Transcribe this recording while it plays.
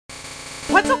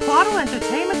Rehearsal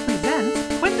Entertainment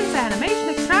presents Quinton's Animation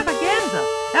Extravaganza,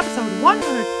 episode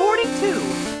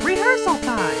 142, Rehearsal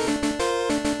Time.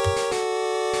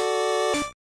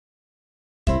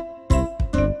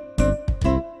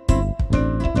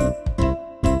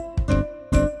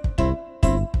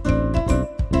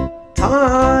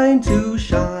 Time to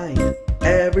shine,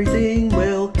 everything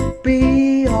will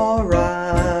be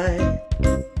alright.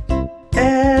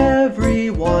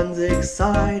 Everyone's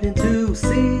excited to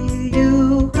see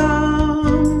you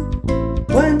come.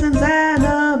 Quinton's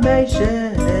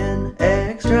Animation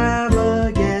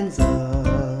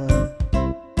Extravaganza.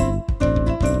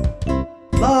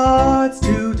 Lots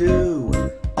to do,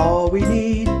 all we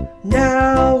need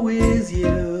now is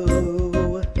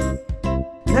you.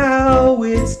 Now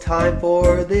it's time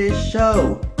for this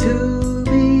show to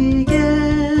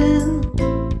begin.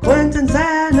 Quinton's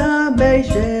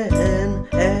Animation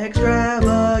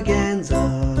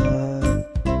Extravaganza.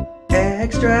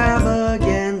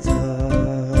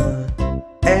 Extravaganza.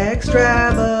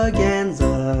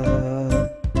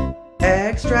 Extravaganza.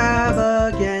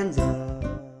 Extravaganza.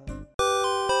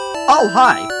 Oh,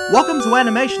 hi! Welcome to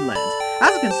Animation Land.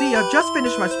 As you can see, I've just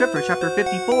finished my script for Chapter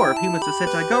 54 of Humans of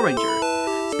Sentai Go Ranger.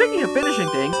 Speaking of finishing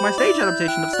things, my stage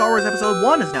adaptation of Star Wars Episode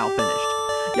 1 is now finished.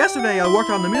 Yesterday, I worked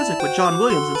on the music with John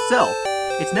Williams himself.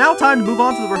 It's now time to move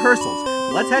on to the rehearsals,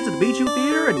 so let's head to the Bijou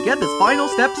Theater and get this final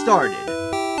step started.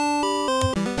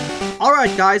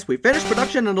 Alright guys, we finished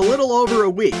production in a little over a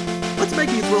week. Let's make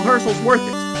these rehearsals worth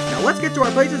it. Now let's get to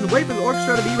our places and wait for the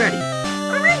orchestra to be ready.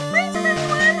 Alright, please,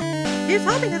 everyone! Here's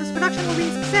hoping that this production will be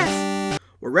a success.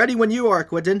 We're ready when you are,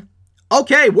 Quinton.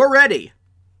 Okay, we're ready!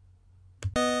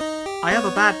 I have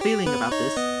a bad feeling about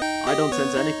this. I don't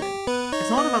sense anything. It's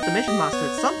not about the mission master,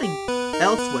 it's something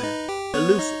elsewhere.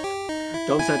 Elusive.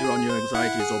 Don't center on your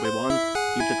anxieties, Obi-Wan.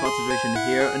 Keep the concentration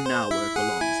here and now where it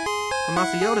belongs. But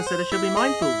Master Yoda said I should be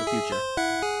mindful of the future.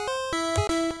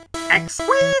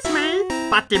 Excuse me,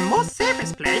 but the most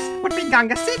safest place would be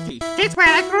Ganga City. That's where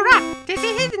I grew up. That's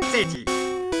a hidden city.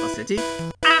 A city?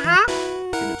 Uh-huh.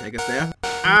 Can you take us there?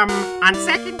 On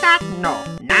second thought, no.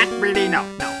 Not really, no.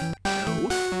 No?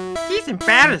 He's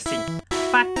embarrassing.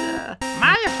 But,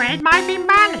 my afraid might be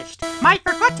banished. Might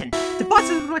forgotten. The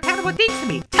bosses will do terrible things to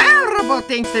me. Terrible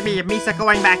things to me if Misa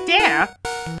going back there.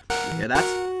 You hear that?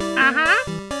 Uh-huh.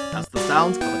 That's the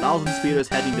sounds of 1,000 speeders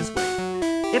heading this way.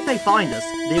 If they find us,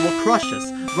 they will crush us,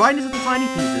 grind us into tiny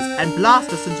pieces, and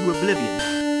blast us into oblivion.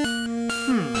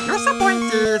 Your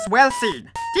point is well seen.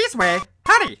 This way.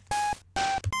 Hurry.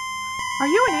 Are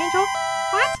you an angel?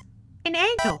 What? An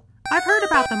angel. I've heard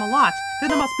about them a lot. They're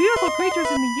the most beautiful creatures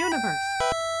in the universe.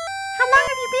 How long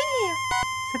have you been here?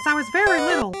 Since I was very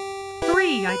little.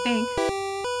 3, I think.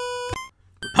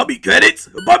 Puppy credits?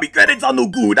 Puppy credits are no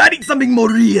good. I need something more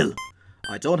real.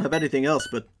 I don't have anything else,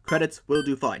 but credits will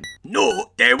do fine.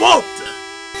 No, they won't.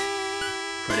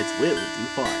 Credits will do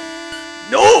fine.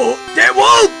 No, they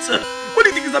won't. What do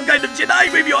you think is some kind of Jedi?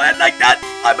 Wave your hand like that?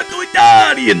 I'm a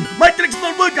Toydarian. My tricks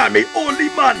don't work on me. Only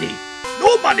money.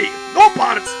 No money, no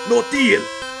parts, no deal.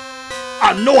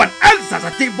 And no one else has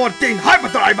a T-14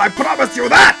 hyperdrive, I promise you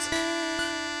that!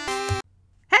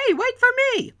 Hey, wait for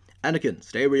me! Anakin,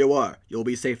 stay where you are. You'll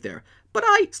be safe there. But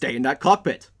I stay in that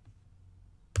cockpit.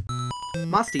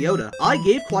 Master Yoda, I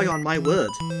gave Qui-Gon my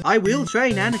word. I will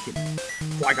train Anakin.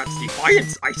 Qui-Gon's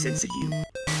defiance, I sense in you.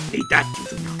 Need that you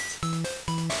do not.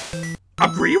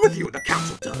 Agree with you, the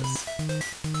council does.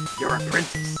 Your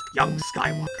apprentice, young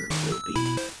Skywalker, will be.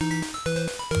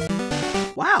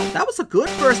 Wow, that was a good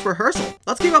first rehearsal.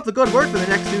 Let's keep up the good work for the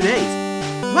next 2 days.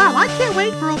 Wow, I can't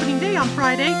wait for opening day on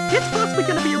Friday. It's possibly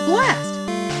going to be a blast.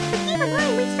 But keep in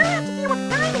mind, we still have to deal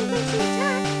with crime in case we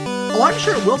attack. Oh, I'm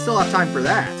sure we'll still have time for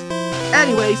that.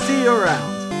 Anyway, see you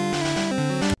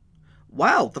around.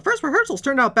 Wow, the first rehearsals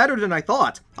turned out better than I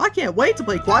thought. I can't wait to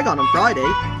play Qui-Gon on Friday.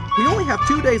 We only have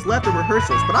 2 days left of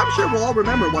rehearsals, but I'm sure we'll all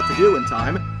remember what to do in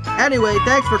time. Anyway,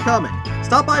 thanks for coming.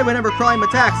 Stop by whenever crime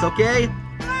attacks, okay?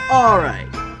 Alright,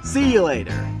 see you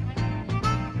later.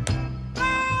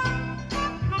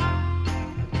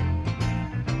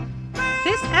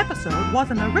 This episode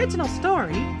was an original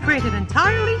story created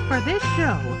entirely for this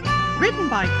show. Written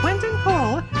by Quinton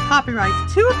Cole, copyright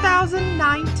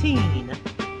 2019.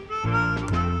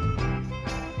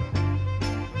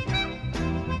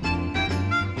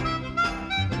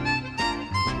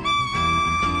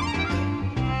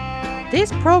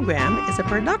 This program is a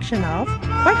production of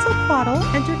Quetzalcoatl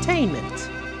Entertainment.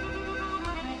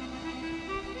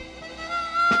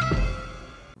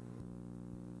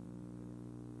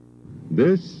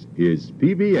 This is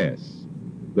PBS,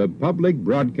 the Public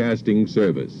Broadcasting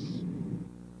Service.